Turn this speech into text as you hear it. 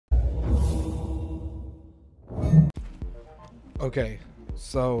Okay,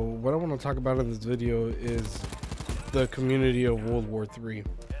 so what I want to talk about in this video is the community of World War III.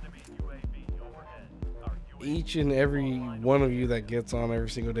 Each and every one of you that gets on every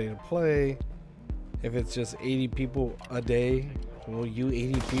single day to play, if it's just 80 people a day, well, you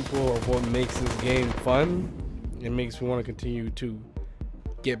 80 people are what makes this game fun. It makes me want to continue to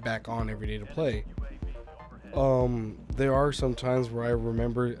get back on every day to play. There are some times where I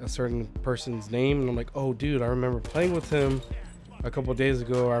remember a certain person's name and I'm like, oh dude, I remember playing with him a couple days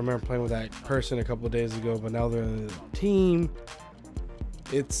ago. I remember playing with that person a couple days ago, but now they're in the team.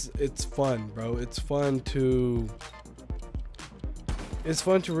 It's fun, bro. It's fun to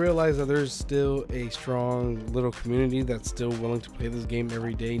realize that there's still a strong little community that's still willing to play this game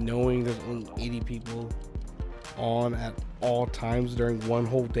every day, knowing there's only 80 people on at all times during one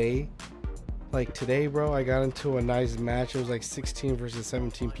whole day. Like today, bro, I got into a nice match. It was like 16 versus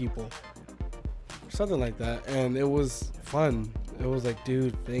 17 people, something like that, and it was fun. It was like,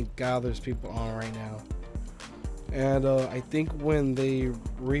 dude, thank God there's people on right now. And I think when they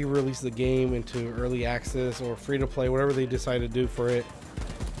re-release the game into early access or free to play, whatever they decide to do for it,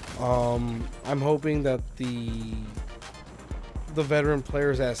 I'm hoping that the veteran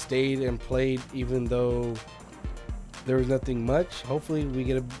players that stayed and played, even though there was nothing much, hopefully we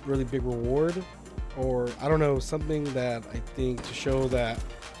get a really big reward, or I don't know, something that I think to show that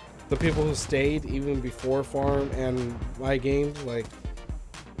the people who stayed even before farm and my games, like,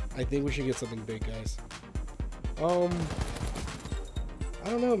 I think we should get something big, guys. I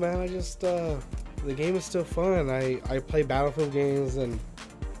don't know, man. I just the game is still fun. I play Battlefield games and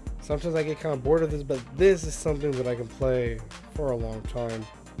sometimes I get kind of bored of this, but this is something that I can play for a long time.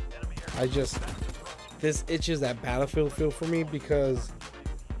 This itches that Battlefield feel for me, because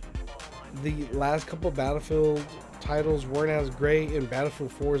the last couple Battlefield titles weren't as great, and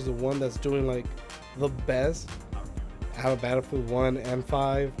Battlefield 4 is the one that's doing like the best out of Battlefield 1 and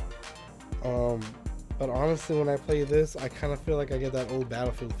 5. But honestly, when I play this, I kind of feel like I get that old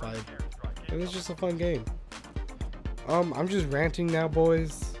Battlefield vibe, and it's just a fun game. I'm just ranting now,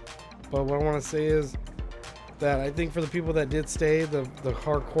 boys, but what I want to say is that I think for the people that did stay, the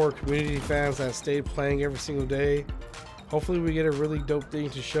hardcore community fans that stayed playing every single day, hopefully we get a really dope thing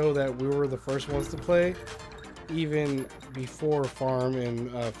to show that we were the first ones to play, even before Farm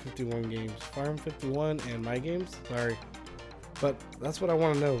and 51 games. Farm 51 and my games, sorry. But that's what I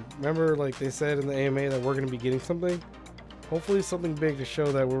want to know. Remember, like they said in the AMA, that we're going to be getting something? Hopefully something big to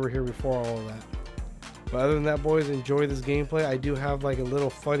show that we were here before all of that. But other than that, boys, enjoy this gameplay. I do have like a little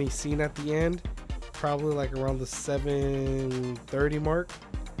funny scene at the end, probably like around the 7:30 mark.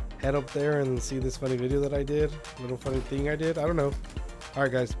 Head up there and see this funny video that I did, little funny thing I did. I don't know. All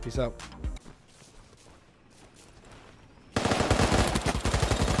right, guys, peace out.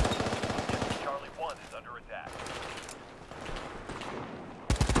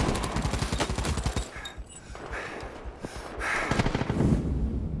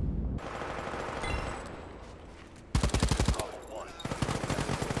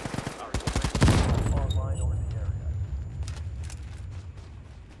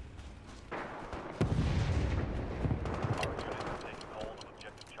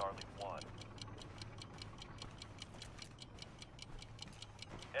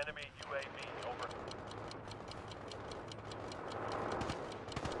 Enemy UAV over.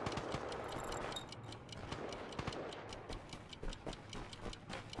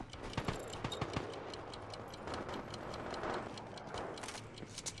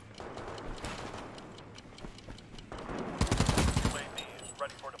 UAV is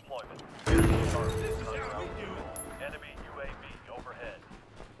ready for deployment. Enemy UAV overhead.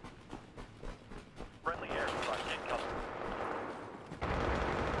 Friendly airstrike incoming.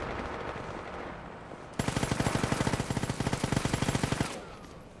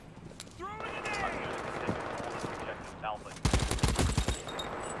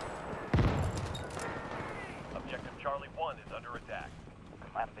 Objective Charlie 1 is under attack.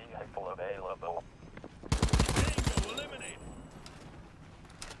 Plan B, full of A level. Tango eliminated.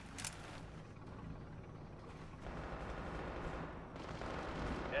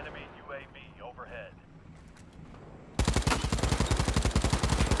 Enemy UAV overhead.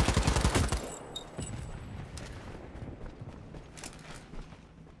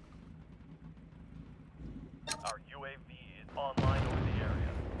 Our UAV is online over the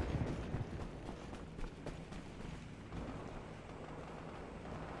area.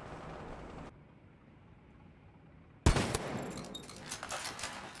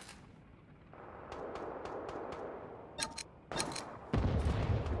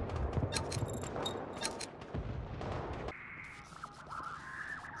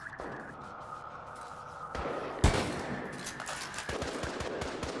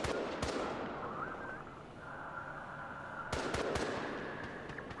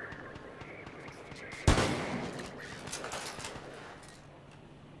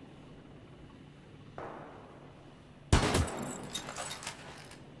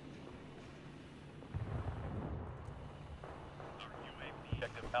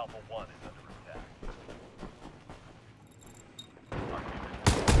 Alpha 1 is under attack.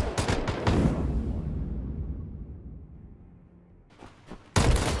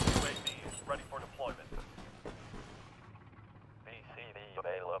 UAV is ready for deployment. BCV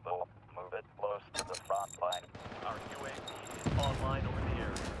available. Move it close to the front line. Our UAV is online over the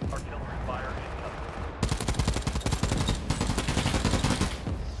area. Artillery fire incoming.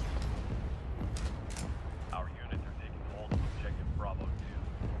 Our units are taking hold of objective Bravo 2.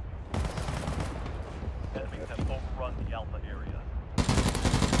 Enemies have overrun the Alpha area.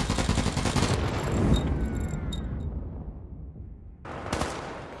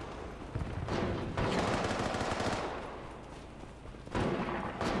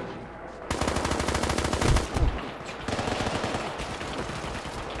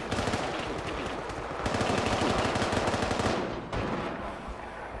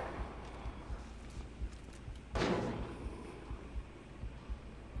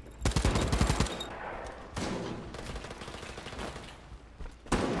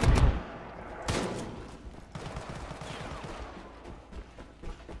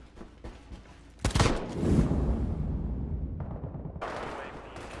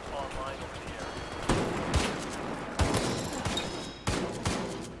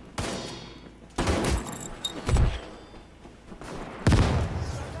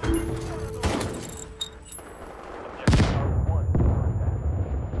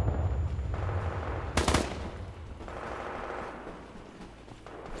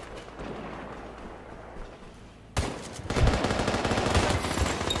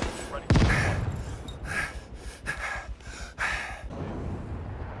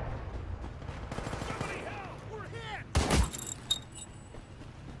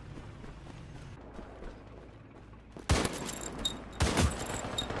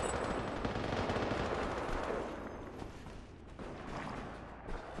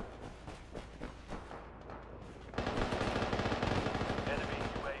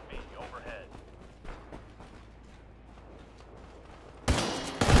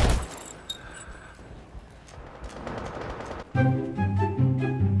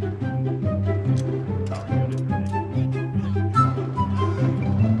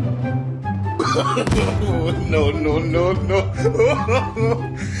 No, no, no, no.